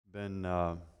been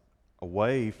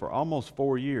away for almost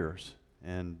 4 years,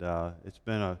 and it's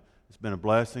been a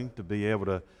blessing to be able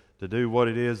to do what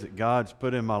it is that God's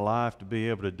put in my life to be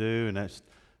able to do, and that's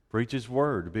preach His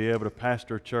Word, to be able to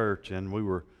pastor a church. And we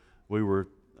were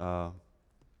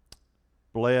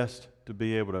blessed to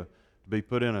be able to be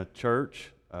put in a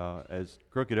church as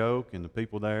Crooked Oak, and the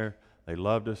people there, they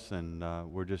loved us, and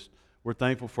we're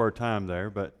thankful for our time there.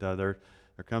 But there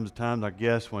comes a time, I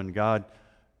guess, when God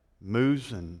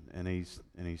moves and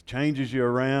he changes you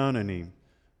around, and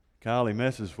Kyle, he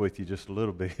messes with you just a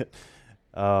little bit.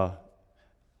 I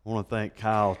want to thank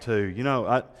Kyle too.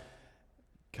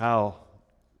 Kyle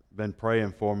been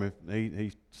praying for me.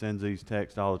 He sends these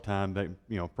texts all the time,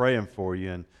 praying for you.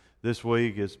 And this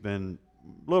week it's been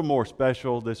a little more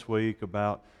special this week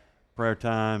about prayer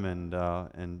time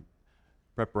and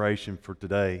preparation for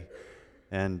today.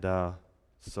 And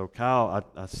so Kyle,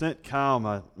 I sent Kyle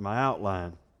my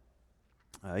outline.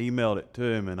 I emailed it to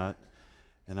him, and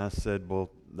I said, well,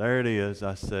 there it is.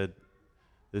 I said,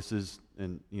 this is,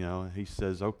 and he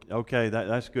says, okay,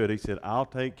 that's good. He said, I'll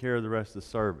take care of the rest of the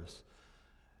service.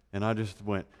 And I just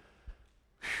went,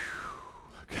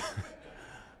 whew.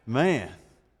 Man,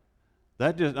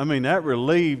 that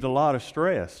relieved a lot of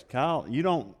stress. Kyle, I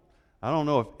don't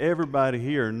know if everybody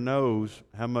here knows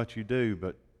how much you do,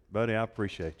 but buddy, I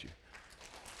appreciate you.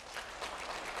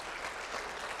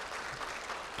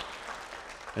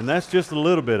 And that's just a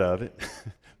little bit of it,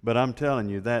 but I'm telling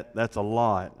you, that's a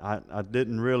lot. I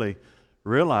didn't really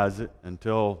realize it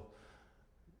until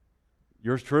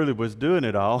yours truly was doing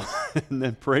it all, and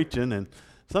then preaching, and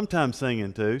sometimes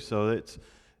singing too. So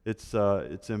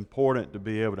it's important to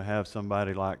be able to have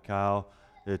somebody like Kyle.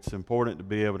 It's important to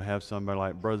be able to have somebody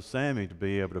like Brother Sammy to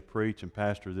be able to preach and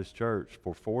pastor this church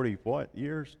for 40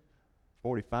 years?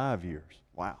 45 years.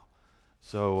 Wow.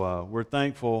 So we're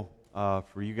thankful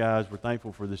for you guys. We're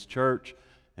thankful for this church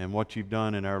and what you've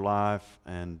done in our life.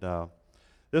 And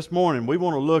this morning we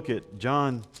want to look at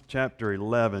John chapter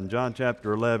 11. John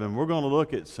chapter 11. We're going to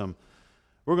look at some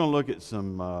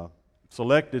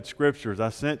selected scriptures. I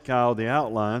sent Kyle the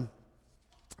outline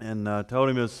and told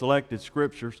him it was selected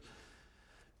scriptures.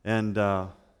 And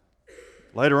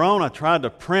later on, I tried to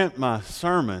print my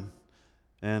sermon,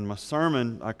 and my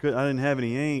sermon I didn't have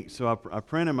any ink, so I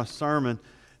printed my sermon.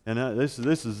 And this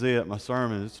is it, my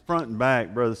sermon. It's front and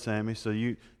back, Brother Sammy. So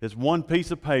it's one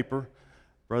piece of paper.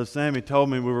 Brother Sammy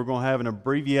told me we were going to have an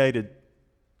abbreviated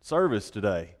service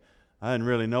today. I didn't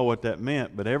really know what that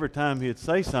meant, but every time he'd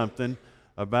say something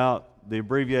about the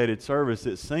abbreviated service,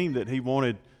 it seemed that he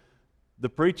wanted the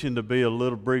preaching to be a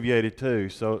little abbreviated too.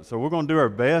 So we're going to do our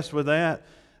best with that.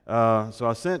 So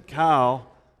I sent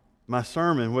Kyle my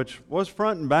sermon, which was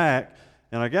front and back,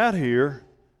 and I got here,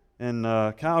 and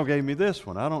Kyle gave me this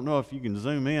one. I don't know if you can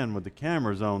zoom in with the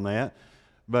cameras on that,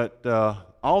 but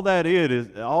all that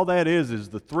is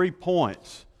the 3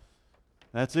 points.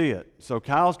 That's it. So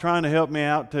Kyle's trying to help me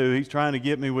out too. He's trying to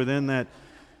get me within that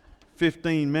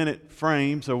 15-minute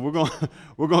frame. So we're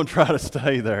going to try to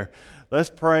stay there. Let's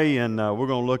pray, and we're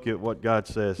going to look at what God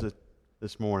says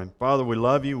this morning. Father, we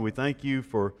love you. We thank you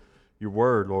for your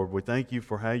word, Lord. We thank you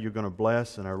for how you're going to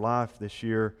bless in our life this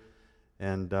year.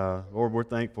 And Lord, we're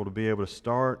thankful to be able to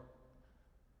start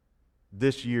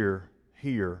this year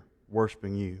here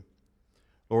worshiping you.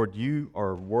 Lord, you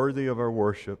are worthy of our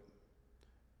worship,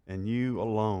 and you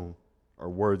alone are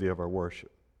worthy of our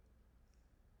worship.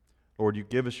 Lord, you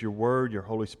give us your word. Your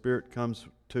Holy Spirit comes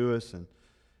to us, and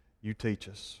you teach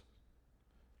us.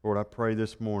 Lord, I pray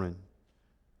this morning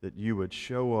that you would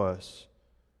show us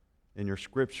in your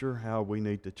scripture how we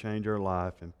need to change our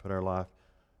life and put our life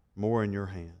more in your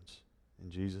hands. In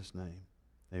Jesus' name,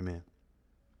 amen.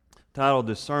 Titled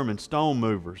this sermon, Stone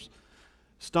Movers.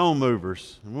 Stone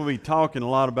movers. And we'll be talking a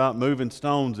lot about moving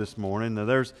stones this morning. Now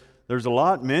there's a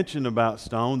lot mentioned about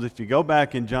stones. If you go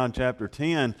back in John chapter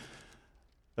 10,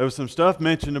 there was some stuff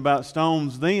mentioned about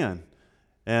stones then.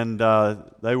 And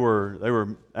they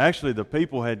were actually, the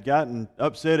people had gotten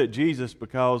upset at Jesus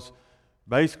because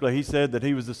basically he said that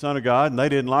he was the Son of God, and they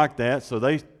didn't like that, so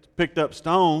they picked up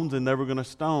stones and they were going to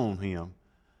stone him.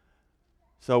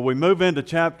 So we move into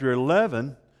chapter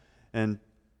 11, and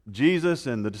Jesus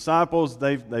and the disciples,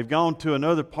 they've gone to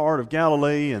another part of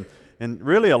Galilee and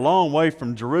really a long way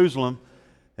from Jerusalem,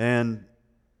 and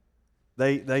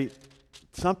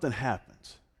something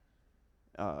happens.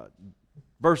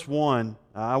 Verse 1,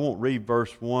 I won't read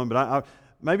verse 1, but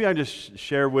maybe I just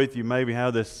share with you maybe how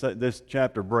this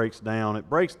chapter breaks down. It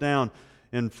breaks down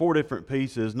in 4 different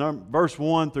pieces. Verse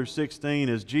 1 through 16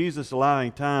 is Jesus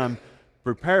allowing time to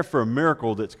prepare for a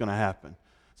miracle that's going to happen.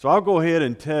 So I'll go ahead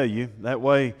and tell you. That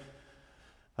way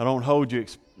I don't hold you,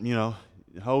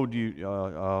 hold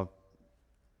you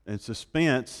in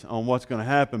suspense on what's going to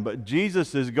happen. But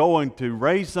Jesus is going to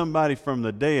raise somebody from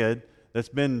the dead that's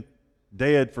been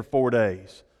dead for 4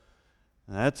 days.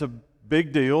 And that's a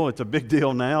big deal. It's a big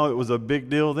deal now. It was a big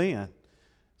deal then.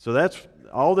 So that's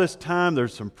all this time.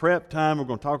 There's some prep time. We're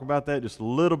going to talk about that just a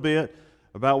little bit,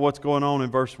 about what's going on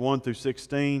in verse 1 through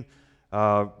 16.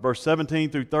 Verse 17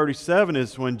 through 37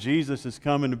 is when Jesus is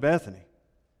coming to Bethany.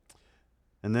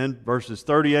 And then verses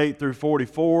 38 through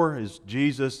 44 is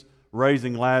Jesus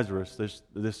raising Lazarus.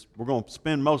 We're going to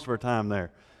spend most of our time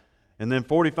there. And then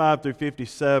 45 through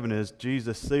 57 is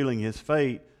Jesus sealing his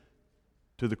fate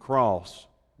to the cross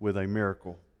with a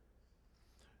miracle.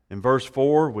 In verse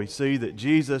 4, we see that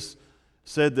Jesus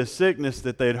said the sickness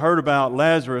that they had heard about,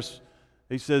 Lazarus,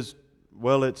 he says,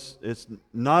 well, it's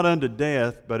not unto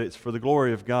death, but it's for the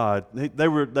glory of God.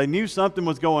 They knew something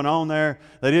was going on there.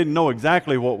 They didn't know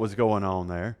exactly what was going on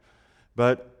there.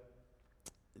 But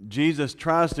Jesus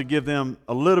tries to give them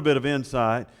a little bit of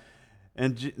insight.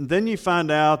 And then you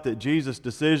find out that Jesus'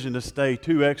 decision to stay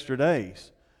 2 extra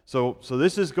days. So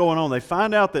this is going on. They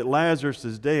find out that Lazarus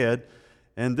is dead.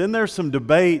 And then there's some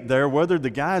debate there whether the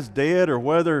guy's dead or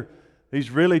whether he's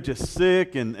really just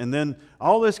sick. And then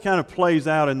all this kind of plays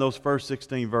out in those first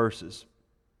 16 verses.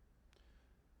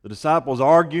 The disciples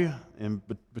argue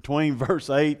between verse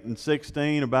 8 and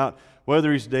 16 about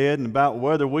whether he's dead and about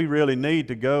whether we really need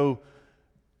to go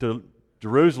to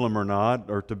Jerusalem or not,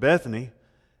 or to Bethany.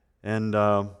 And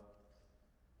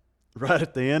right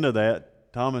at the end of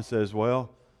that, Thomas says, well,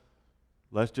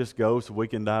 let's just go so we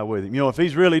can die with him. You know, if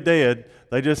he's really dead,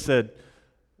 they just said,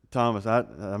 Thomas,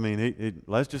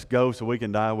 let's just go so we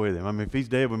can die with him. I mean, if he's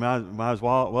dead, we might as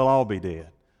well all be dead.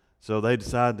 So they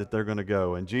decide that they're going to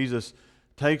go. And Jesus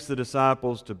takes the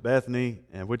disciples to Bethany,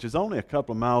 which is only a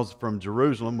couple of miles from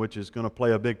Jerusalem, which is going to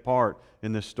play a big part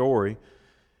in this story.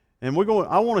 And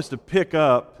I want us to pick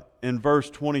up in verse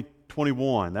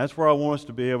 21. That's where I want us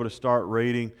to be able to start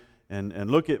reading and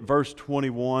look at verse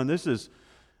 21. This is,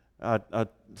 I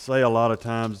say a lot of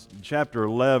times, chapter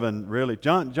 11, really.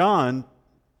 John,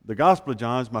 the Gospel of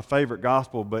John is my favorite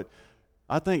gospel, but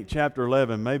I think chapter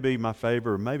 11 may be my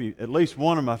favorite, or maybe at least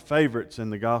one of my favorites in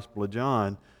the Gospel of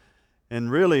John.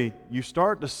 And really, you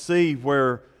start to see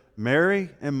where Mary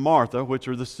and Martha, which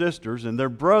are the sisters, and their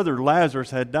brother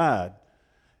Lazarus had died.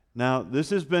 Now,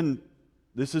 this has been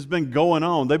going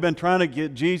on. They've been trying to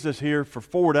get Jesus here for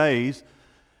 4 days,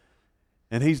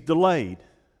 and he's delayed.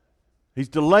 He's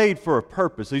delayed for a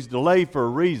purpose. He's delayed for a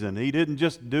reason. He didn't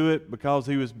just do it because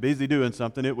he was busy doing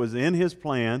something. It was in his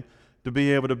plan to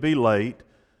be able to be late.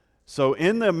 So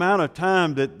in the amount of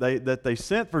time that they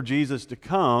sent for Jesus to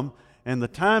come, and the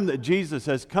time that Jesus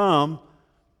has come,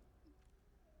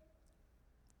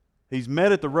 he's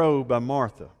met at the road by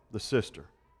Martha, the sister.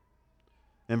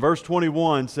 And verse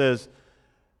 21 says,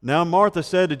 now Martha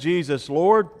said to Jesus,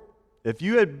 Lord, if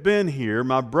you had been here,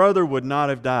 my brother would not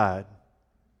have died.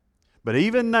 But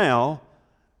even now,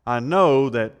 I know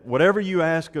that whatever you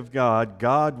ask of God,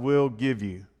 God will give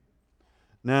you.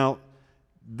 Now,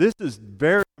 this is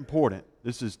very important.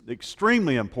 This is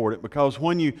extremely important because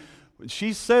when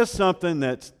she says something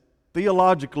that's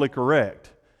theologically correct,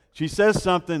 she says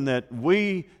something that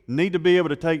we need to be able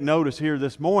to take notice here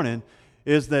this morning,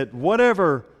 is that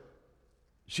whatever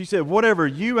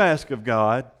you ask of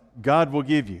God, God will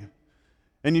give you.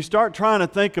 And you start trying to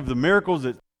think of the miracles,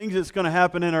 things that's going to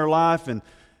happen in our life, and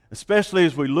especially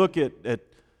as we look at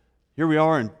here we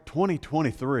are in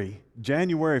 2023,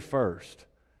 January 1st.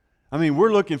 I mean,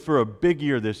 we're looking for a big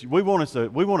year this year. We want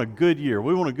a good year.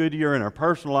 We want a good year in our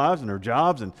personal lives and our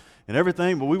jobs and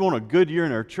everything, but we want a good year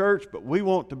in our church, but we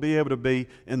want to be able to be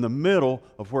in the middle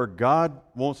of where God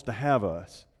wants to have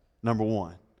us. Number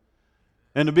one.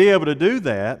 And to be able to do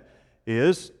that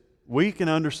is we can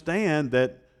understand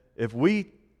that if we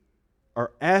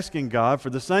are asking God for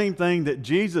the same thing that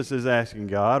Jesus is asking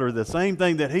God, or the same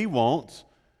thing that He wants,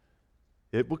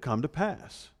 it will come to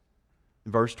pass.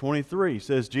 In verse 23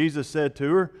 says, Jesus said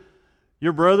to her,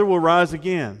 your brother will rise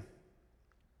again.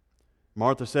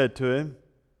 Martha said to him,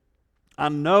 I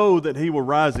know that he will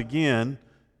rise again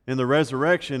in the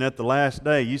resurrection at the last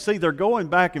day. You see, they're going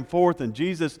back and forth, and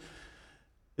Jesus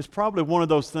is probably one of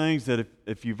those things that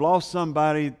if you've lost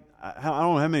somebody, I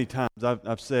don't know how many times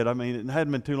I've said, I mean, it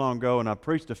hadn't been too long ago, and I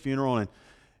preached a funeral,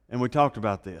 and we talked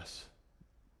about this.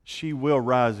 She will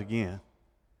rise again.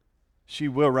 She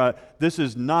will rise. This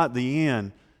is not the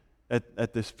end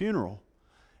at this funeral.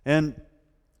 And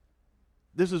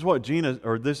this is what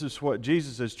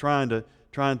Jesus is trying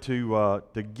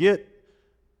to get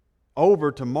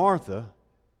over to Martha,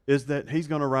 is that He's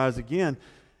going to rise again.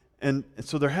 And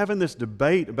so they're having this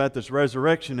debate about this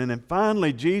resurrection. And then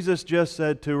finally, Jesus just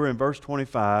said to her in verse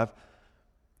 25,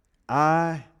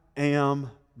 I am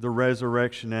the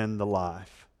resurrection and the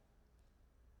life.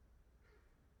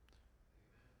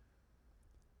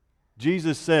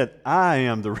 Jesus said, I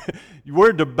am the...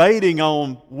 We're debating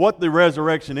on what the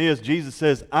resurrection is. Jesus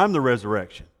says, I'm the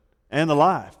resurrection and the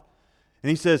life.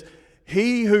 And he says,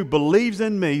 he who believes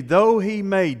in me, though he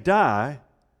may die,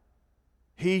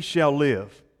 he shall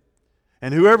live.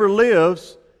 And whoever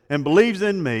lives and believes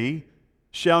in me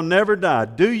shall never die.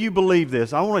 Do you believe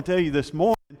this? I want to tell you this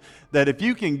morning that if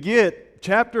you can get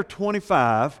chapter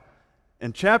 25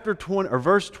 and chapter 20 or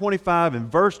verse 25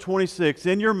 and verse 26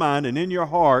 in your mind and in your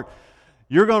heart,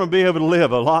 you're going to be able to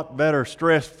live a lot better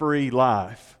stress-free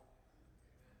life.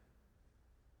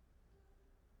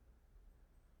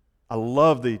 I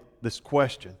love this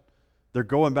question. They're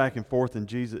going back and forth, and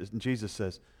Jesus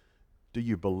says, do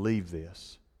you believe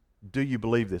this? Do you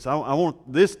believe this? I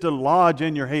want this to lodge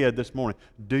in your head this morning.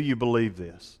 Do you believe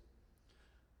this?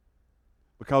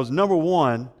 Because number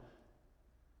one,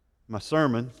 my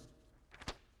sermon,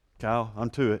 Kyle, I'm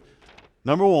to it.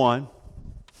 Number one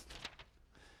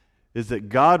is that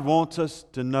God wants us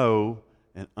to know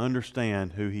and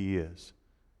understand who He is.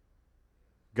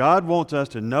 God wants us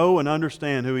to know and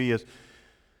understand who He is.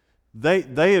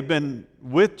 They have been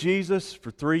with Jesus for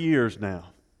 3 years now.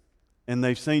 And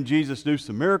they've seen Jesus do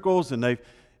some miracles, and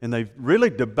they've really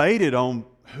debated on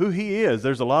who He is.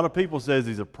 There's a lot of people says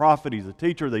He's a prophet, He's a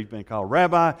teacher, they've been called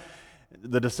rabbi.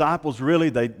 The disciples really,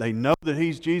 they know that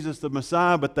He's Jesus the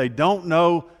Messiah, but they don't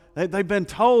know. They've been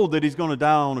told that He's going to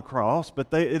die on a cross,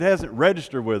 but it hasn't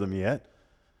registered with them yet.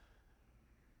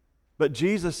 But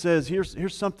Jesus says,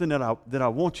 here's something that I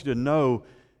want you to know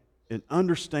and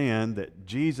understand, that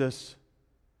Jesus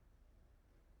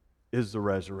is the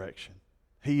resurrection.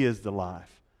 He is the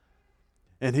life.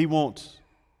 And He wants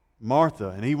Martha,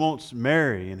 and He wants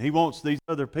Mary, and He wants these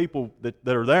other people that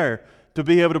are there to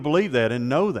be able to believe that and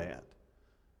know that.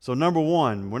 So number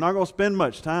one, we're not going to spend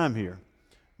much time here.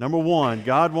 Number one,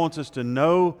 God wants us to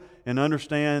know and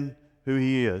understand who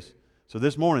He is. So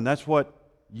this morning, that's what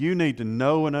you need to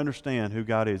know and understand who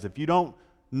God is. If you don't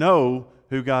know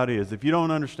who God is, if you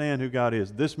don't understand who God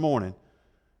is, this morning,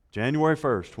 January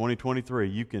 1st, 2023,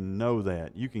 you can know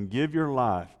that. You can give your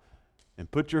life and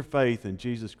put your faith in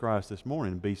Jesus Christ this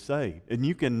morning and be saved. And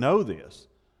you can know this.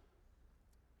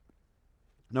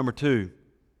 Number two,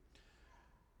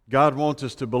 God wants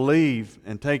us to believe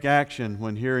and take action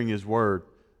when hearing His Word.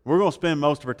 We're going to spend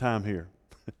most of our time here.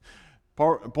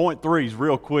 Point 3 is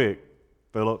real quick,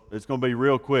 Philip. It's going to be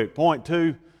real quick. Point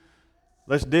 2,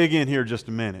 let's dig in here just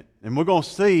a minute. And we're going to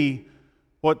see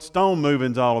what stone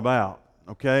moving is all about,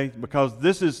 okay? Because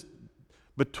this is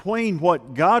between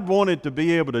what God wanted to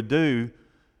be able to do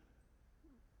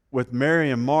with Mary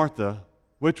and Martha,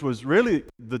 which was really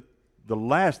the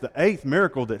 8th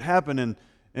miracle that happened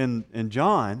in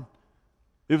John.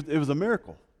 It was a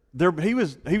miracle. He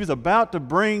was about to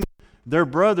bring their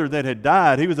brother that had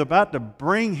died. He was about to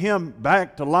bring him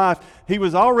back to life. He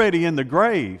was already in the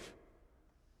grave,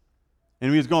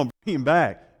 and He was going to bring him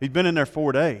back. He'd been in there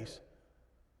 4 days.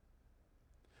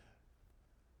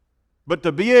 But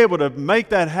to be able to make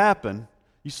that happen,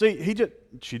 you see,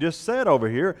 she just said over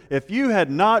here, if you had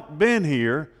not been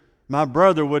here, my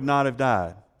brother would not have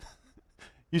died.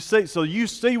 You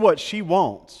see what she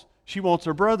wants. She wants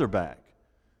her brother back.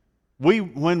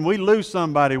 When we lose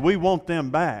somebody, we want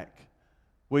them back.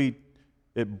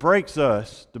 It breaks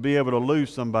us to be able to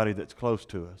lose somebody that's close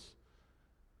to us.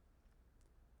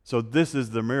 So this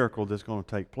is the miracle that's going to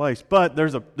take place. But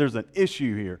there's an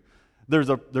issue here. There's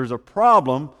a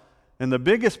problem, and the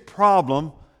biggest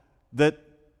problem that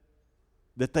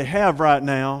they have right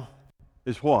now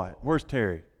is what? Where's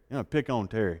Terry? Pick on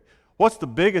Terry. What's the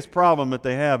biggest problem that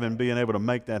they have in being able to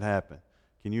make that happen?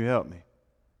 Can you help me?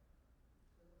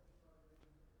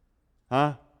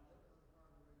 Huh?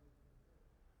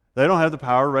 They don't have the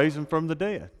power to raise Him from the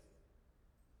dead.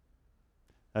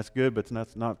 That's good, but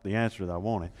that's not the answer that I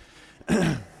wanted. All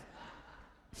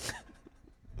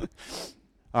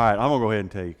right, I'm going to go ahead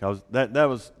and tell you, because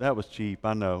that was cheap.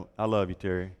 I know. I love you,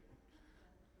 Terry.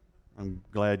 I'm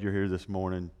glad you're here this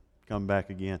morning. Come back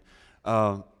again.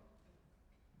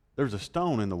 There's a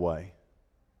stone in the way.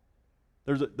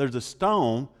 There's a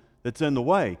stone that's in the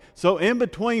way. So in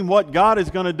between what God is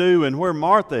going to do and where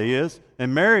Martha is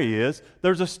and Mary is,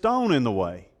 there's a stone in the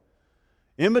way.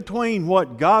 In between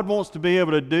what God wants to be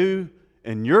able to do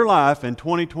in your life in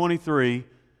 2023,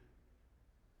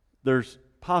 there's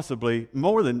possibly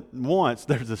more than once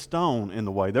there's a stone in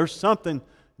the way. There's something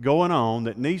going on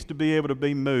that needs to be able to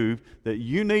be moved, that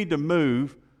you need to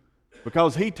move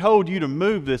Because He told you to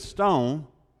move this stone.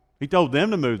 He told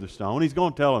them to move the stone. He's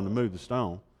going to tell them to move the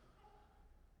stone.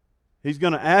 He's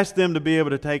going to ask them to be able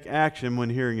to take action when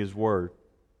hearing His word.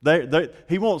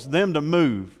 He wants them to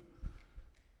move.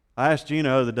 I asked Gina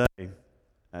the other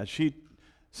day.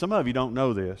 Some of you don't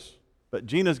know this, but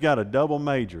Gina's got a double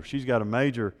major. She's got a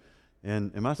major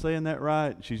in, am I saying that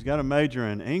right? She's got a major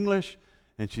in English,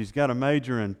 and she's got a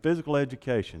major in physical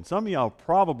education. Some of y'all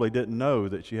probably didn't know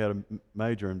that she had a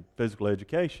major in physical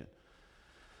education.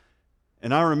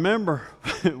 And I remember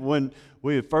when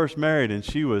we had first married, and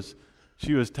she was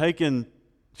in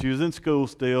school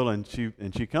still, and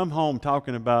she come home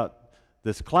talking about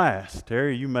this class.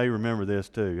 Terry, you may remember this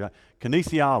too.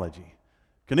 Kinesiology.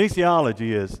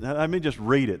 Kinesiology is, let me just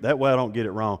read it. That way I don't get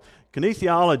it wrong.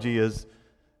 Kinesiology is,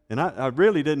 and I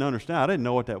really didn't understand. I didn't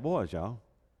know what that was, y'all.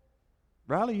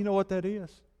 Riley, you know what that is?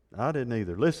 I didn't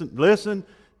either. Listen.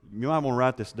 You might want to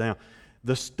write this down.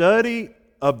 The study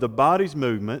of the body's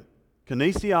movement.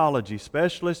 Kinesiology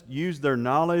specialists use their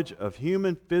knowledge of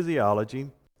human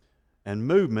physiology and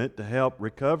movement to help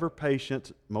recover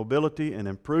patients' mobility and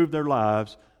improve their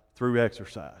lives through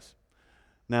exercise.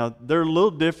 Now, they're a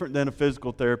little different than a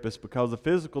physical therapist, because a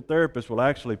physical therapist will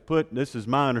actually this is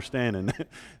my understanding,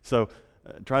 so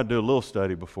I tried to do a little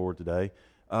study before today,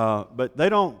 but they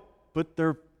don't put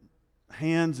their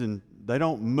hands and they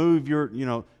don't move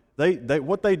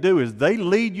what they do is they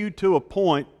lead you to a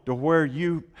point to where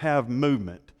you have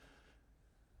movement,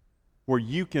 where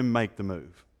you can make the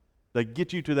move. They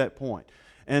get you to that point.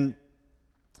 And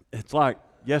it's like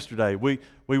yesterday, we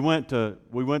went to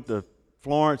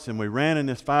Florence, and we ran in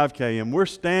this 5K, and we're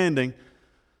standing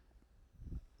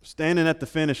at the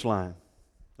finish line.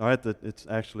 Or it's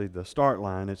actually the start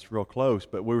line. It's real close,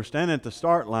 but we were standing at the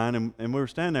start line, and we were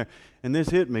standing there, and this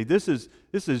hit me. This is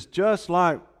just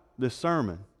like this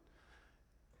sermon.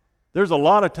 There's a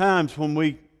lot of times when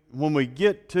we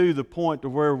get to the point to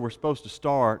where we're supposed to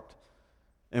start,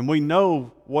 and we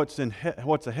know what's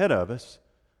ahead of us,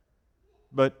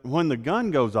 but when the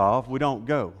gun goes off, we don't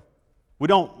go. We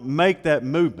don't make that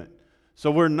movement.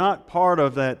 So we're not part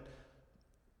of that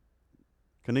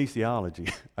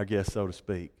kinesiology, I guess, so to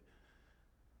speak.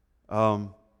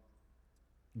 God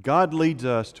leads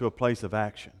us to a place of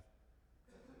action.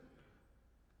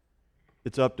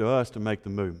 It's up to us to make the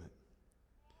movement.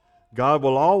 God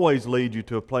will always lead you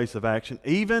to a place of action,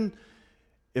 even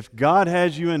if God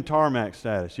has you in tarmac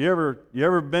status. You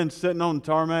ever been sitting on the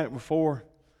tarmac before?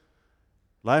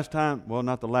 Almost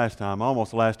the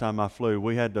last time I flew,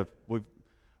 we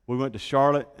went to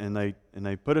Charlotte, and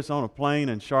they put us on a plane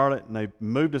in Charlotte, and they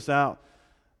moved us out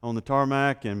on the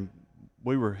tarmac, and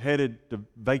we were headed to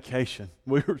vacation.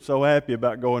 We were so happy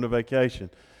about going to vacation.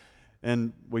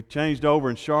 And we changed over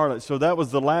in Charlotte, so that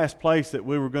was the last place that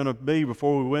we were going to be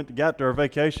before we got to our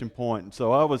vacation point. And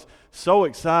so I was so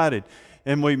excited,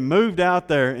 and we moved out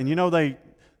there, and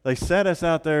they set us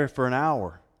out there for an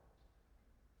hour,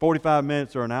 45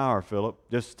 minutes or an hour, Philip,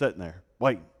 just sitting there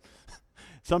waiting.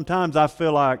 Sometimes I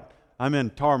feel like I'm in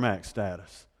tarmac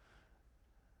status.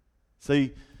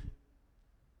 See,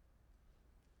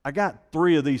 I got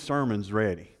 3 of these sermons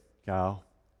ready, Kyle.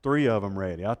 3 of them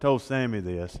ready. I told Sammy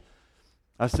this.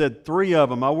 I said 3 of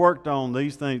them. I worked on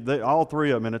these things, all 3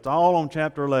 of them, and it's all on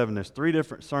chapter 11. There's 3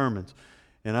 different sermons.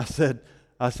 And I said,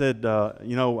 I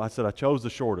chose the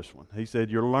shortest one. He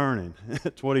said, "You're learning."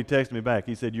 That's what he texted me back.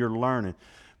 He said, "You're learning."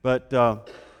 But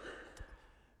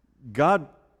God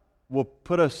will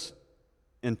put us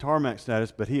in tarmac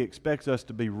status, but He expects us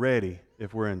to be ready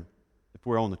if we're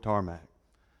on the tarmac.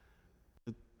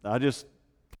 I just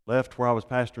left where I was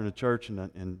pastoring a church,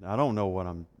 and I don't know what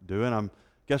I'm doing.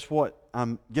 Guess what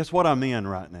I'm in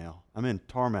right now? I'm in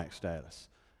tarmac status.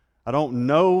 I don't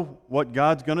know what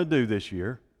God's going to do this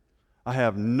year. I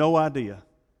have no idea.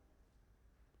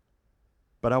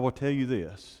 But I will tell you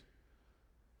this.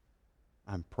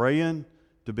 I'm praying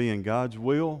to be in God's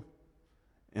will,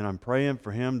 and I'm praying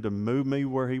for Him to move me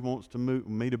where He wants to move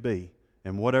me to be,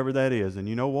 and whatever that is. And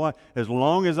you know what? As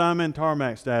long as I'm in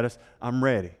tarmac status, I'm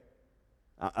ready.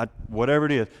 Whatever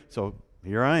it is. So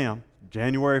here I am,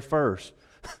 January 1st,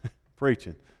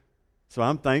 preaching. So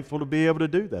I'm thankful to be able to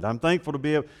do that. I'm thankful to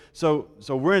be able. So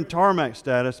we're in tarmac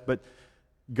status, but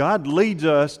God leads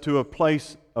us to a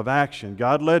place of action.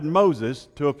 God led Moses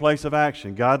to a place of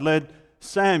action. God led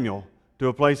Samuel to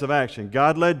a place of action.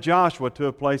 God led Joshua to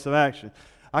a place of action.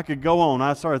 I could go on.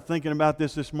 I started thinking about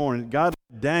this morning. God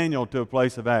led Daniel to a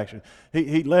place of action.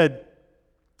 He led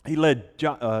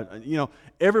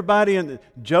everybody in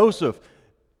Joseph,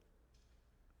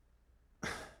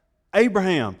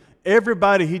 Abraham,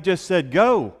 everybody. He just said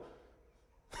go.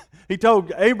 He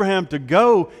told Abraham to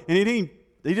go, and he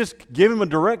just gave him a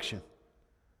direction.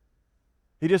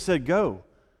 He just said, go.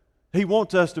 He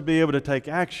wants us to be able to take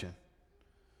action.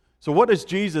 So what does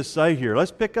Jesus say here?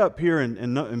 Let's pick up here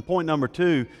in point number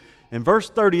 2. In verse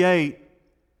 38,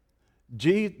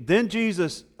 then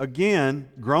Jesus, again,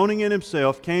 groaning in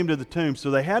himself, came to the tomb. So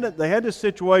they had this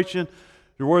situation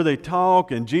where they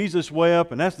talk and Jesus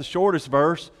wept, and that's the shortest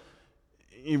verse.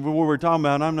 What we're talking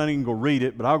about, I'm not even going to read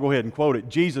it, but I'll go ahead and quote it.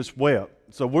 Jesus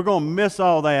wept. So we're going to miss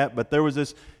all that, but there was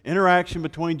this interaction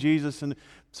between Jesus and...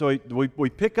 So we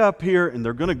pick up here, and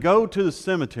they're going to go to the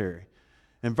cemetery.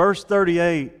 In verse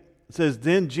 38, it says,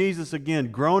 then Jesus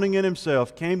again, groaning in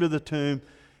himself, came to the tomb,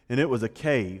 and it was a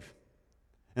cave,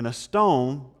 and a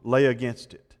stone lay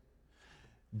against it.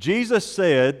 Jesus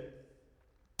said,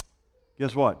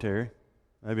 guess what, Terry?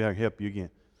 Maybe I can help you again.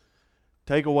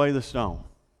 Take away the stone.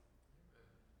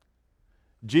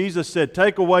 Jesus said,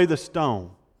 take away the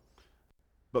stone.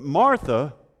 But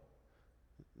Martha...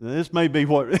 This may be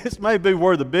where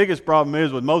the biggest problem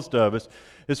is with most of us.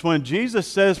 Is when Jesus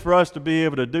says for us to be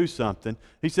able to do something,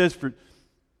 He says,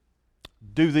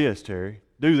 do this, Terry.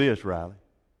 Do this, Riley.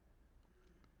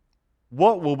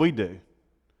 What will we do?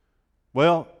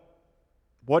 Well,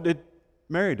 what did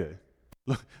Mary do?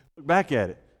 Look back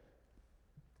at it.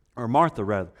 Or Martha,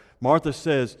 rather. Martha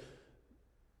says,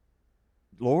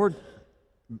 Lord,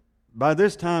 by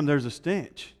this time there's a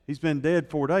stench. He's been dead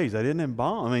 4 days. They didn't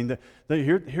embalm. I mean,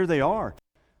 here they are.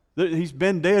 He's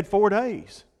been dead 4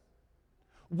 days.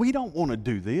 We don't want to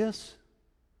do this.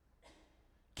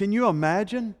 Can you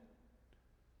imagine?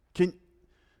 Who's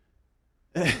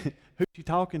you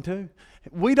talking to?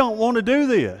 We don't want to do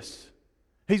this.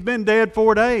 He's been dead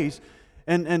 4 days.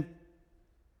 And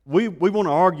we want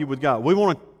to argue with God. We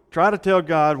want to try to tell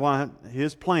God why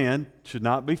His plan should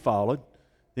not be followed.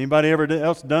 Anybody ever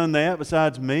else done that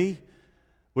besides me?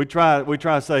 We try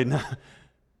to say, no,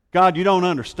 God, you don't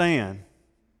understand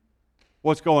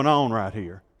what's going on right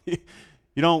here.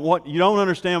 You don't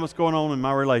understand what's going on in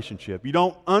my relationship. You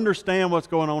don't understand what's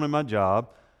going on in my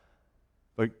job.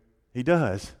 But He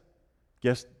does.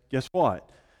 Guess what?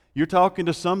 You're talking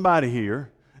to somebody here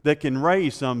that can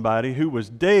raise somebody who was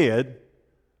dead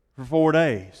for 4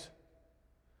 days.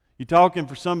 You're talking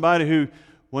for somebody who,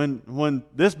 when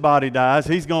this body dies,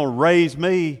 He's going to raise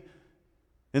me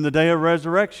in the day of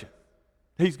resurrection.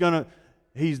 He's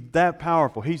that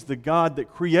powerful. He's the God that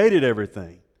created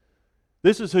everything.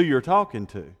 This is who you're talking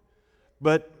to.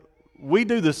 But we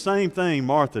do the same thing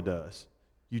Martha does.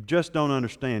 You just don't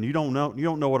understand. You don't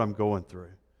know what I'm going through.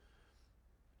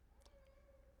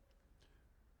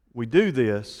 We do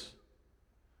this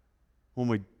when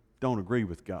we don't agree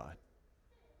with God.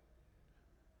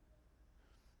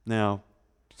 Now,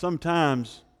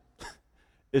 sometimes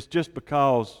it's just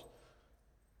because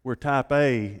we're type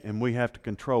A and we have to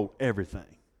control everything.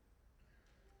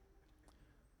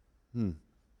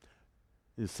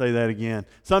 Just say that again.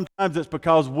 Sometimes it's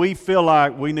because we feel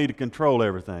like we need to control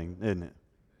everything, isn't it?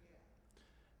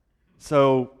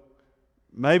 So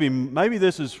maybe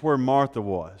this is where Martha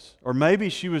was. Or maybe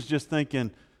she was just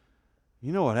thinking,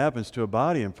 you know what happens to a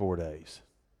body in 4 days?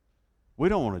 We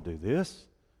don't want to do this.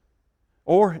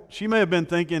 Or she may have been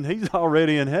thinking, He's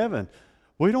already in heaven.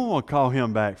 We don't want to call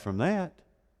Him back from that.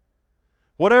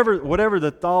 Whatever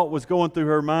the thought was going through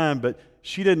her mind, but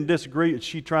she didn't disagree.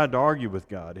 She tried to argue with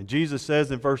God. And Jesus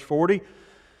says in verse 40,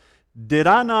 did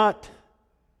I not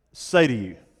say to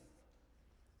you?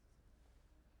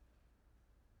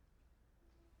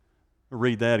 I'll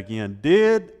read that again.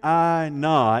 Did I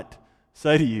not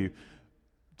say to you?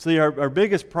 See, our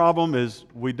biggest problem is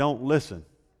we don't listen.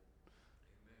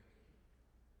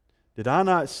 Did I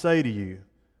not say to you?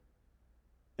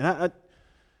 And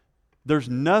there's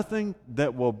nothing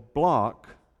that will block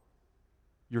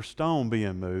your stone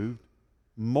being moved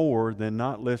more than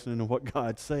not listening to what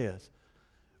God says.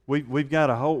 We've got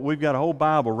a whole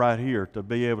Bible right here to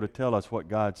be able to tell us what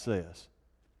God says.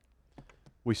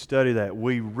 We study that.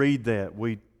 We read that.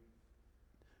 We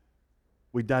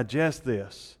digest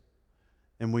this.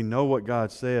 And we know what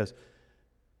God says.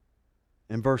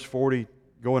 In verse 40,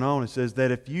 going on, it says that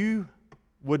if you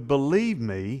would believe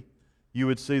me, you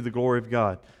would see the glory of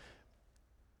God.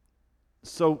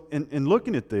 So in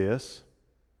looking at this,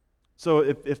 so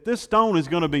if this stone is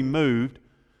going to be moved,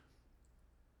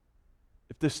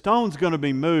 if the stone's going to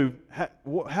be moved,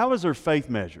 how is her faith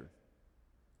measured?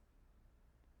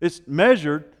 It's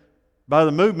measured by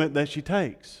the movement that she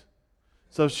takes.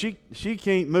 So she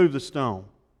can't move the stone.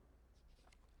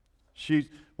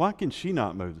 Why can she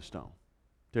not move the stone?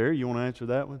 Terry, you want to answer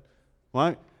that one?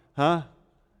 Why? Huh?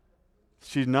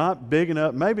 She's not big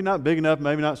enough. Maybe not big enough.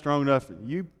 Maybe not strong enough.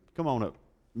 You come on up.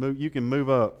 You can move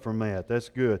up from that. That's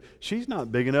good. She's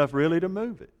not big enough really to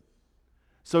move it.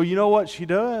 So you know what she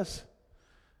does?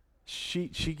 She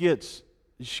gets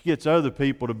other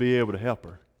people to be able to help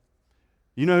her.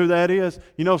 You know who that is?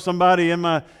 You know somebody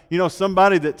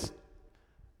somebody that's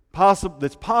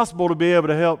possible to be able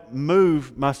to help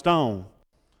move my stone.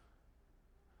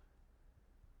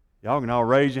 Y'all can all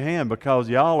raise your hand because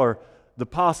y'all are the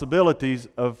possibilities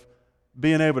of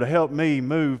being able to help me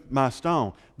move my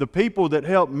stone. The people that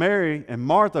helped Mary and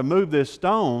Martha move this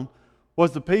stone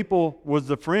was the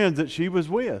friends that she was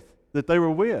with, that they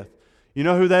were with. You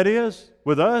know who that is?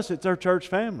 With us, it's our church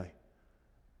family.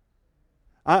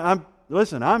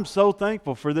 Listen, I'm so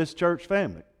thankful for this church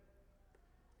family.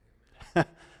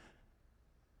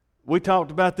 We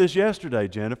talked about this yesterday,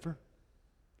 Jennifer.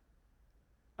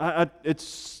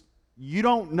 You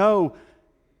don't know,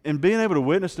 and being able to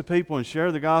witness to people and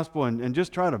share the gospel and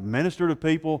just try to minister to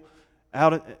people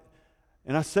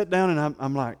and I sat down and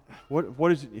I'm like,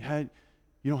 what is it?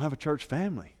 You don't have a church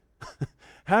family.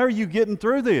 How are you getting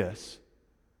through this?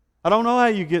 I don't know how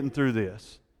you're getting through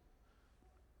this.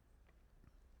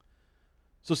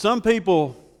 So some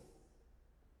people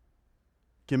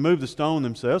can move the stone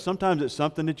themselves. Sometimes it's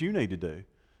something that you need to do.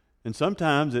 And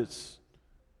sometimes it's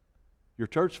your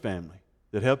church family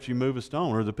that helps you move a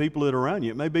stone, or the people that are around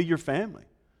you. It may be your family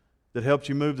that helps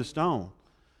you move the stone.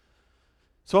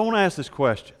 So I want to ask this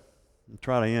question and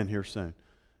try to end here soon.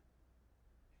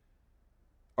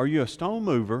 Are you a stone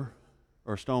mover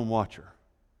or a stone watcher?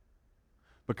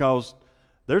 Because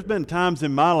there's been times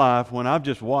in my life when I've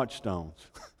just watched stones.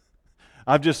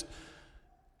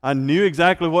 I knew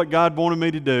exactly what God wanted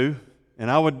me to do,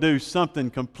 and I would do something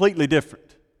completely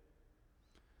different.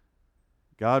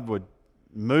 God would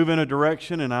move in a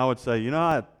direction, and I would say,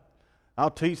 I'll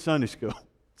teach Sunday school.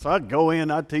 So I'd go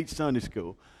in, I'd teach Sunday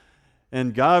school.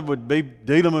 And God would be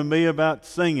dealing with me about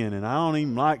singing, and I don't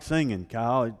even like singing,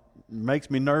 Kyle. It makes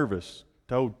me nervous. I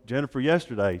told Jennifer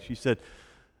yesterday, she said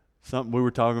something, we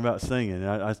were talking about singing.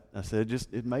 And I said,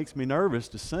 it makes me nervous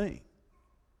to sing.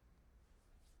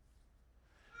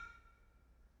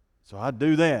 So I'd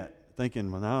do that, thinking,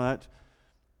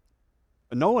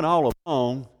 knowing all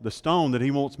along the stone that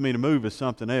He wants me to move is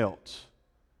something else.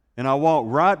 And I walk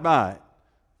right by it.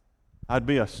 I'd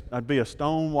be a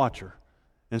stone watcher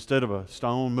instead of a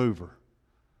stone mover.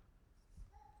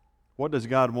 What does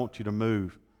God want you to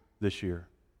move this year?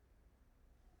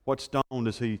 What stone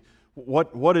does He,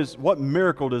 what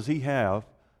miracle does He have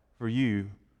for you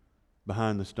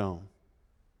behind the stone?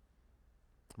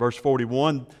 Verse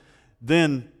 41,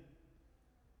 then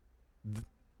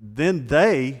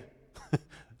they,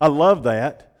 I love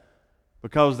that,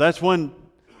 because that's when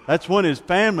his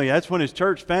family, that's when his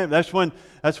church family, that's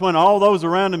when all those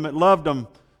around him that loved him,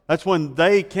 that's when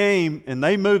they came and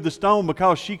they moved the stone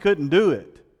because she couldn't do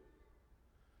it.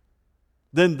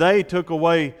 Then they took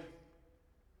away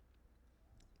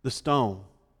the stone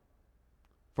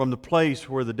from the place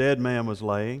where the dead man was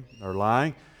lying,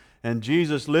 and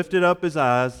Jesus lifted up His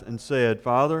eyes and said,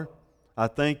 Father, I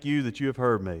thank You that You have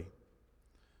heard me.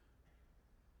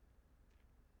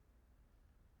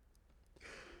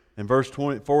 In verse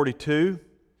 42,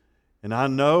 and I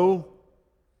know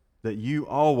that You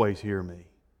always hear me,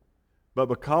 but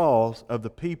because of the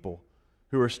people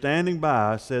who are standing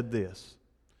by, I said this,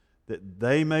 that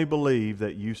they may believe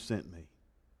that You sent me.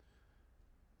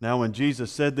 Now when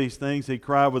Jesus said these things, He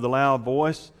cried with a loud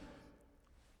voice.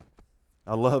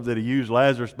 I love that He used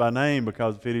Lazarus by name,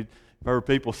 because if I've heard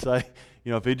people say,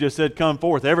 if He just said, come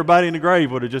forth, everybody in the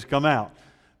grave would have just come out.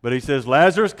 But He says,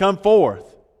 Lazarus, come forth.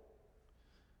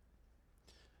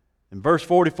 And verse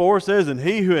 44 says, and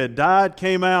he who had died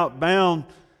came out bound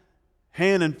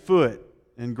hand and foot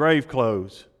in grave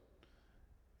clothes,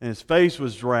 and his face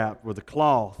was wrapped with a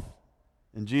cloth.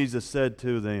 And Jesus said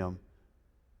to them,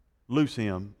 loose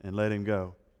him and let him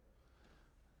go.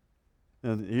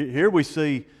 And here we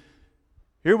see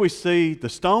the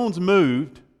stones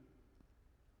moved.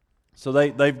 So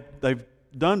they've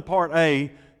done part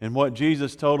A in what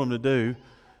Jesus told them to do.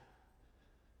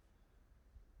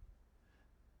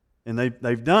 And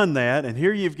they've done that, and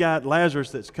here you've got Lazarus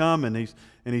that's come, and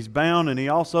he's bound, and he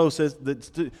also says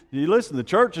that the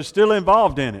church is still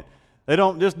involved in it. They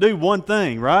don't just do one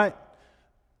thing, right?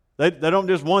 They don't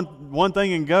just one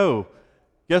thing and go.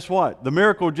 Guess what? The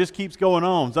miracle just keeps going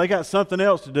on. So they got something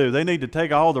else to do. They need to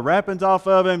take all the wrappings off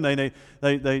of him. They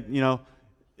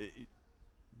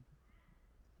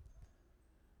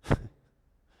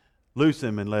loose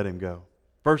him and let him go.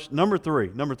 Verse number three.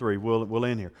 We'll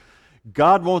end here.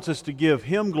 God wants us to give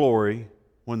Him glory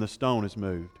when the stone is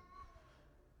moved.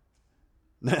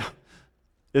 Now,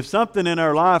 if something in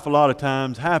our life a lot of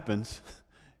times happens,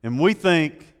 And we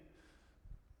think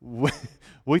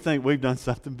we've done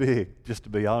something big, just to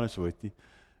be honest with you.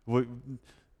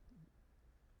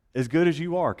 As good as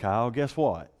you are, Kyle, guess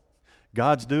what?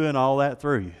 God's doing all that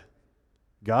through you.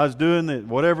 God's doing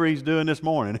whatever He's doing this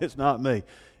morning. It's not me.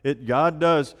 God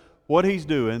does what He's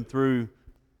doing through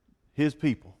His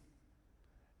people.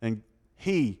 And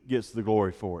He gets the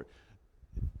glory for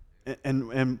it.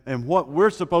 And what we're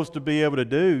supposed to be able to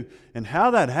do, and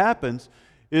how that happens,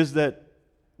 is that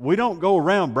we don't go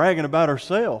around bragging about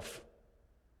ourselves.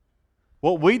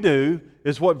 What we do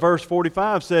is what verse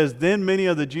 45 says, then many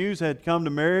of the Jews had come to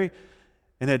Mary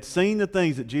and had seen the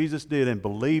things that Jesus did and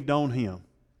believed on Him.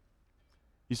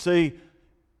 You see,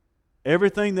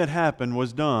 everything that happened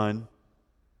was done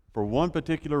for one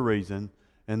particular reason,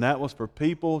 and that was for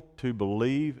people to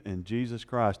believe in Jesus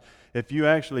Christ. If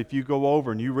you go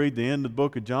over and you read the end of the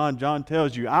book of John, John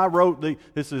tells you,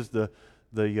 this is the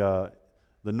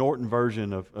Norton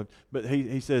version but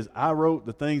he says, I wrote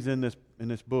the things in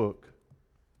this book,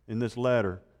 in this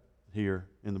letter here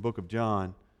in the book of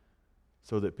John,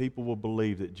 so that people will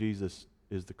believe that Jesus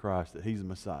is the Christ, that He's the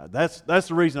Messiah. That's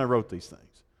the reason I wrote these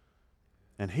things.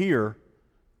 And here,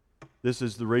 this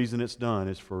is the reason it's done,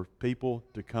 is for people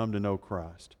to come to know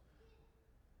Christ.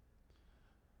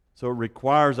 So it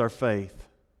requires our faith.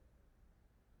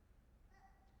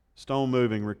 Stone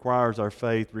moving requires our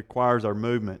faith, requires our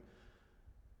movement,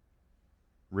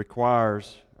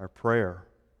 requires our prayer.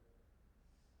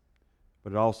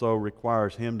 But it also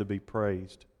requires Him to be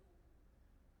praised.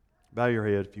 Bow your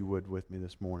head, if you would, with me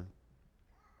this morning.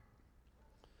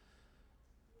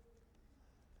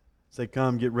 Say,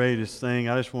 come, get ready to sing.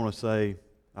 I just want to say,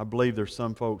 I believe there's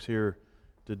some folks here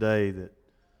today that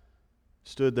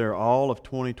stood there all of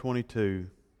 2022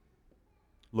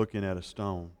 looking at a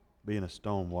stone, being a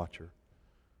stone watcher.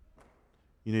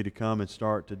 You need to come and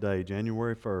start today,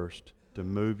 January 1st, to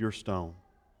move your stone.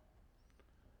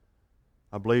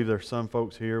 I believe there's some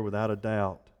folks here, without a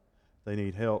doubt, they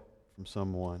need help from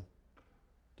someone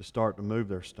to start to move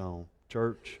their stone.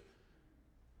 Church,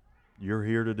 you're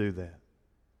here to do that.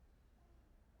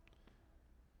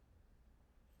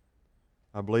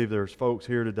 I believe there's folks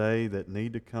here today that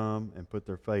need to come and put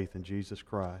their faith in Jesus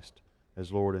Christ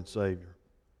as Lord and Savior.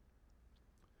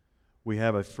 We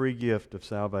have a free gift of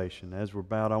salvation. As we're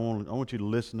bowed, I want you to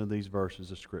listen to these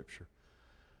verses of Scripture.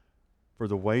 For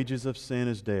the wages of sin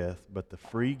is death, but the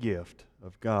free gift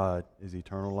of God is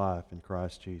eternal life in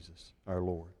Christ Jesus, our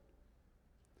Lord.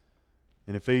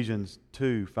 In Ephesians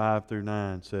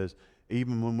 2:5-9 says,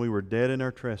 even when we were dead in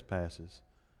our trespasses,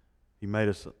 He made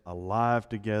us alive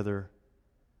together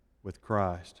with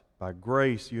Christ. By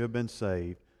grace you have been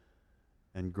saved,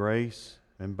 and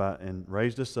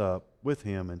raised us up with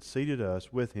Him and seated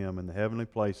us with Him in the heavenly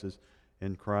places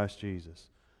in Christ Jesus,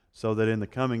 so that in the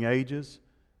coming ages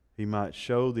He might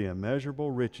show the immeasurable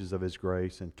riches of His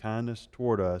grace and kindness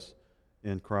toward us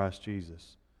in Christ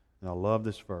Jesus. And I love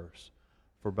this verse.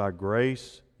 For by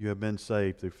grace you have been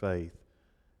saved through faith,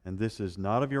 and this is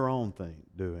not of your own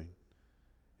doing.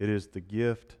 It is the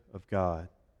gift of God,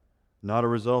 not a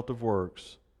result of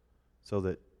works, so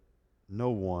that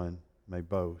no one may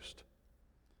boast.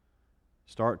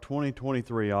 Start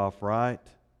 2023 off right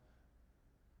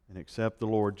and accept the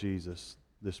Lord Jesus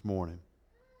this morning.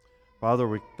 Father,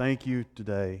 we thank You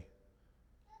today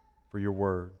for Your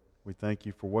word. We thank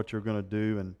You for what You're going to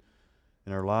do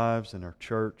in our lives, in our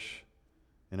church,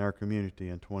 in our community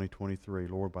in 2023.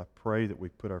 Lord, I pray that we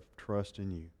put our trust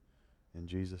in You. In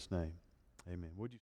Jesus' name, amen. Would you